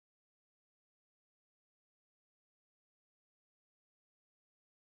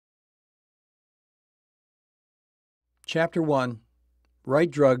Chapter 1,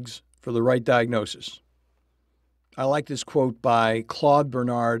 Right Drugs for the Right Diagnosis. I like this quote by Claude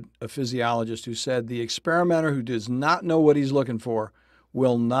Bernard, a physiologist, who said, "The experimenter who does not know what he's looking for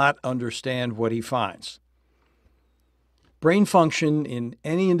will not understand what he finds." Brain function in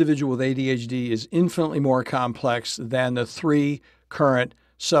any individual with ADHD is infinitely more complex than the three current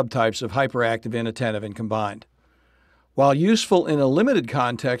subtypes of hyperactive, inattentive, and combined. While useful in a limited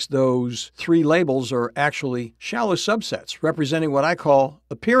context, those three labels are actually shallow subsets, representing what I call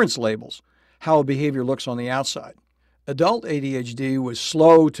appearance labels, how a behavior looks on the outside. Adult ADHD was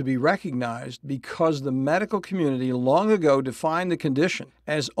slow to be recognized because the medical community long ago defined the condition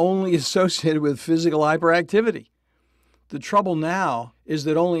as only associated with physical hyperactivity. The trouble now is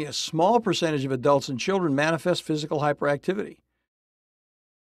that only a small percentage of adults and children manifest physical hyperactivity.